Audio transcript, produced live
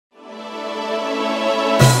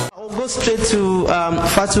go straight to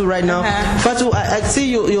Fatu right now. Fatu, I see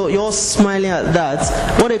you're smiling at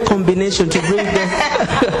that. What a combination to bring them.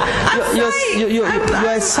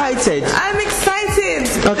 You're excited. I'm excited.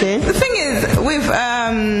 Okay. The thing is, with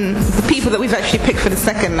the people that we've actually picked for the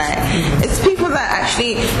second night, it's people that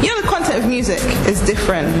actually, the content of music is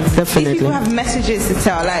different. Definitely. These people have messages to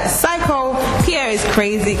tell. Like Psycho, Pierre is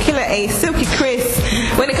crazy. Killer A, Silky Chris.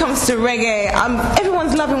 When it comes to reggae,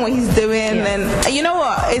 everyone's loving what he's doing, and you know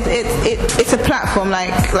what? It's a platform,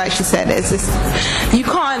 like she said. It's just, you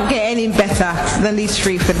can't get any better than these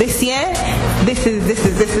three for this year. This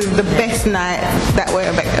is the best night that we're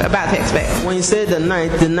about to expect. When you say the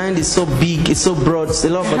night is so big, it's so broad, a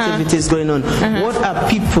lot of activities going on. What are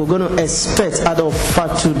people going to expect out of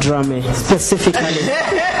Fatu Drama specifically?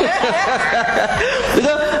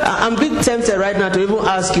 I'm a bit tempted right now to even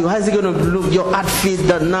ask you, how's it going to look, your outfit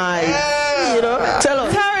that night? Tell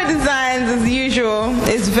us. Tara Designs, as usual,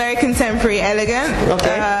 is very contemporary, elegant.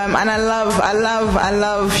 Okay. And I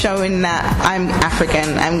love showing that I'm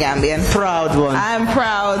African, I'm Gambian. Proud one. I'm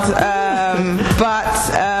proud.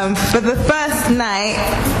 But for the first night,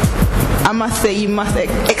 I must say you must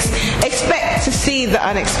expect to see the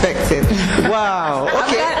unexpected. Wow.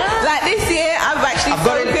 Okay. Like this year, I've actually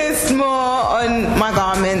focused more on my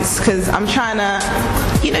garments because I'm trying to,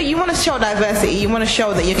 you want to show diversity. You want to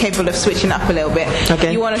show that you're capable of switching up a little bit.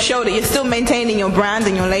 Okay. You want to show that you're still maintaining your brand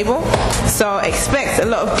and your label. So expect a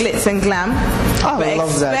lot of glitz and glam. Oh, I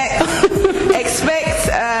love that.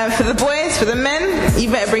 Expect for the boys, for the men,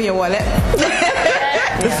 you better bring your wallet.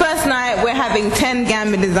 The first night we're having 10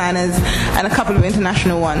 Gambian designers and a couple of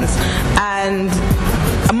international ones, and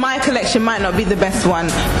my collection might not be the best one,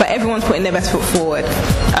 but everyone's putting their best foot forward.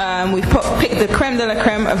 We've picked the creme de la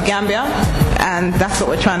creme of Gambia, and that's what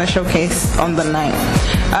we're trying to showcase on the night.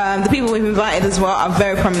 The people we've invited as well are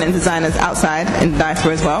very prominent designers outside in the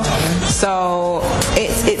diaspora as well. So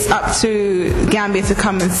it's up to Gambia to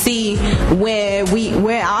come and see where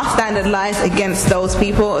our standard lies against those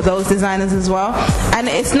people, those designers as well. And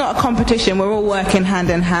it's not a competition. We're all working hand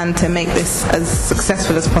in hand to make this as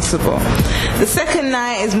successful as possible. The second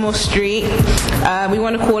night is more street. We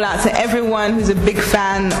want to call out to everyone who's a big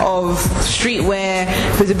fan of streetwear,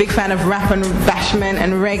 who's a big fan of rap and bashment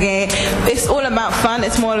and reggae. It's all about fun.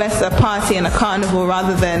 It's more or less a party and a carnival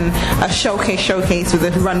rather than a showcase with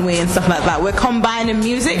a runway and stuff like that. We're combining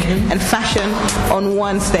music and fashion on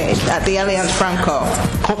one stage at the Alliance Franco.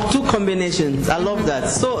 Two combinations. I love that.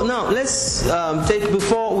 So now let's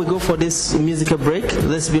before we go for this musical break,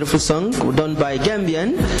 this beautiful song done by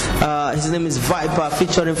Gambian. His name is Viper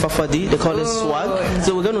featuring Fafadi. They call it Swag.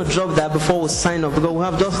 So we're going to drop that before we sign off because we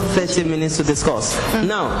have just 30 minutes to discuss.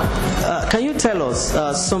 Now, can you tell us,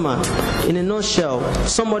 Soma, in a nutshell,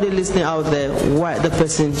 somebody listening out there, why the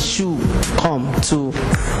person should come to,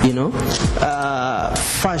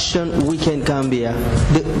 Fashion Weekend Gambia?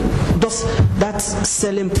 That's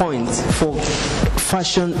selling point for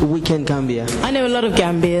Fashion Weekend Gambia. I know a lot of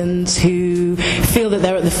Gambians who feel that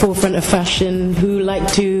they're at the forefront of fashion, who like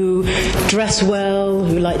to dress well,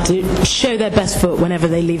 who like to show their best foot whenever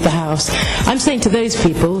they leave the house. I'm saying to those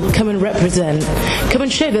people, come and represent. Come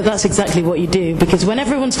and show that that's exactly what you do, because when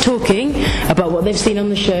everyone's talking about what they've seen on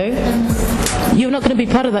the show, you're not going to be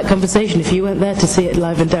part of that conversation if you weren't there to see it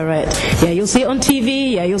live and direct. Yeah, you'll see it on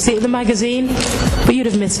TV, yeah, you'll see it in the magazine, but you'd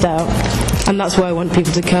have missed out. And that's why I want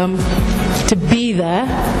people to come, to be there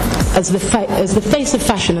as the face of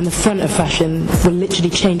fashion and the front of fashion will literally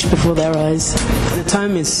change before their eyes. The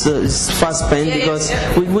time is fast spent because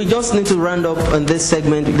we just need to round up on this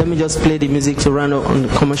segment. Let me just play the music to round up on the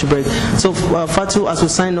commercial break. So Fatu, as we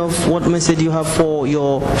sign off, what message do you have for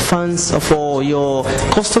your fans, for your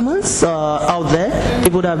customers out there,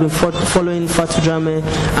 people that have been following Fatu Drama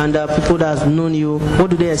and people that have known you? What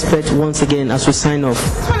do they expect once again as we sign off? I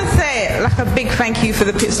just want to say a big thank you for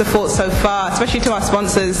the support so far, especially to our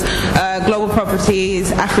sponsors, Global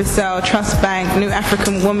Properties, AfriCell, Trust Bank, New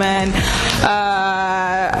African Woman, RA,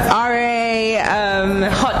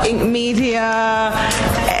 Hot Ink Media,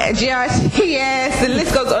 GRTS, the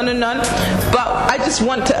list goes on and on. But I just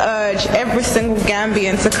want to urge every single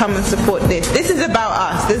Gambian to come and support this. This is about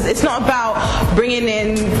us. It's not about bringing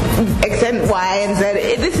in X and Y and Z.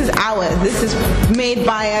 This is ours. This is made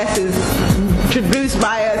by us, is produced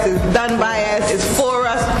by us, is done by us, is for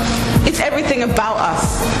us. It's everything about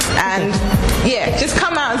us. And just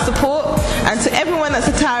come out and support. And to everyone that's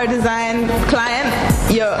a Tara Design client,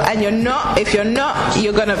 if you're not,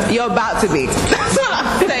 you're about to be. That's all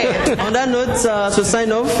I'm saying. On that note, to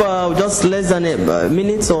sign off, just less than a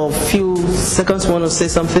minute or few seconds, want to say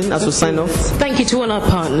something as we sign off? Thank you to all our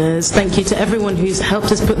partners. Thank you to everyone who's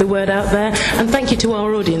helped us put the word out there. And thank you to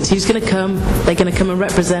our audience who's going to come. They're going to come and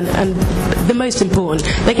represent. And the most important,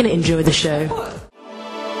 they're going to enjoy the show.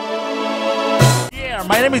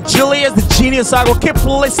 My name is Julius the Genius. I will keep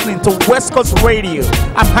listening to West Coast Radio.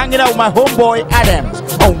 I'm hanging out with my homeboy Adams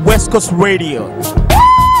on West Coast Radio.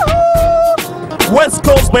 West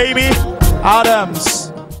Coast, baby. Adams.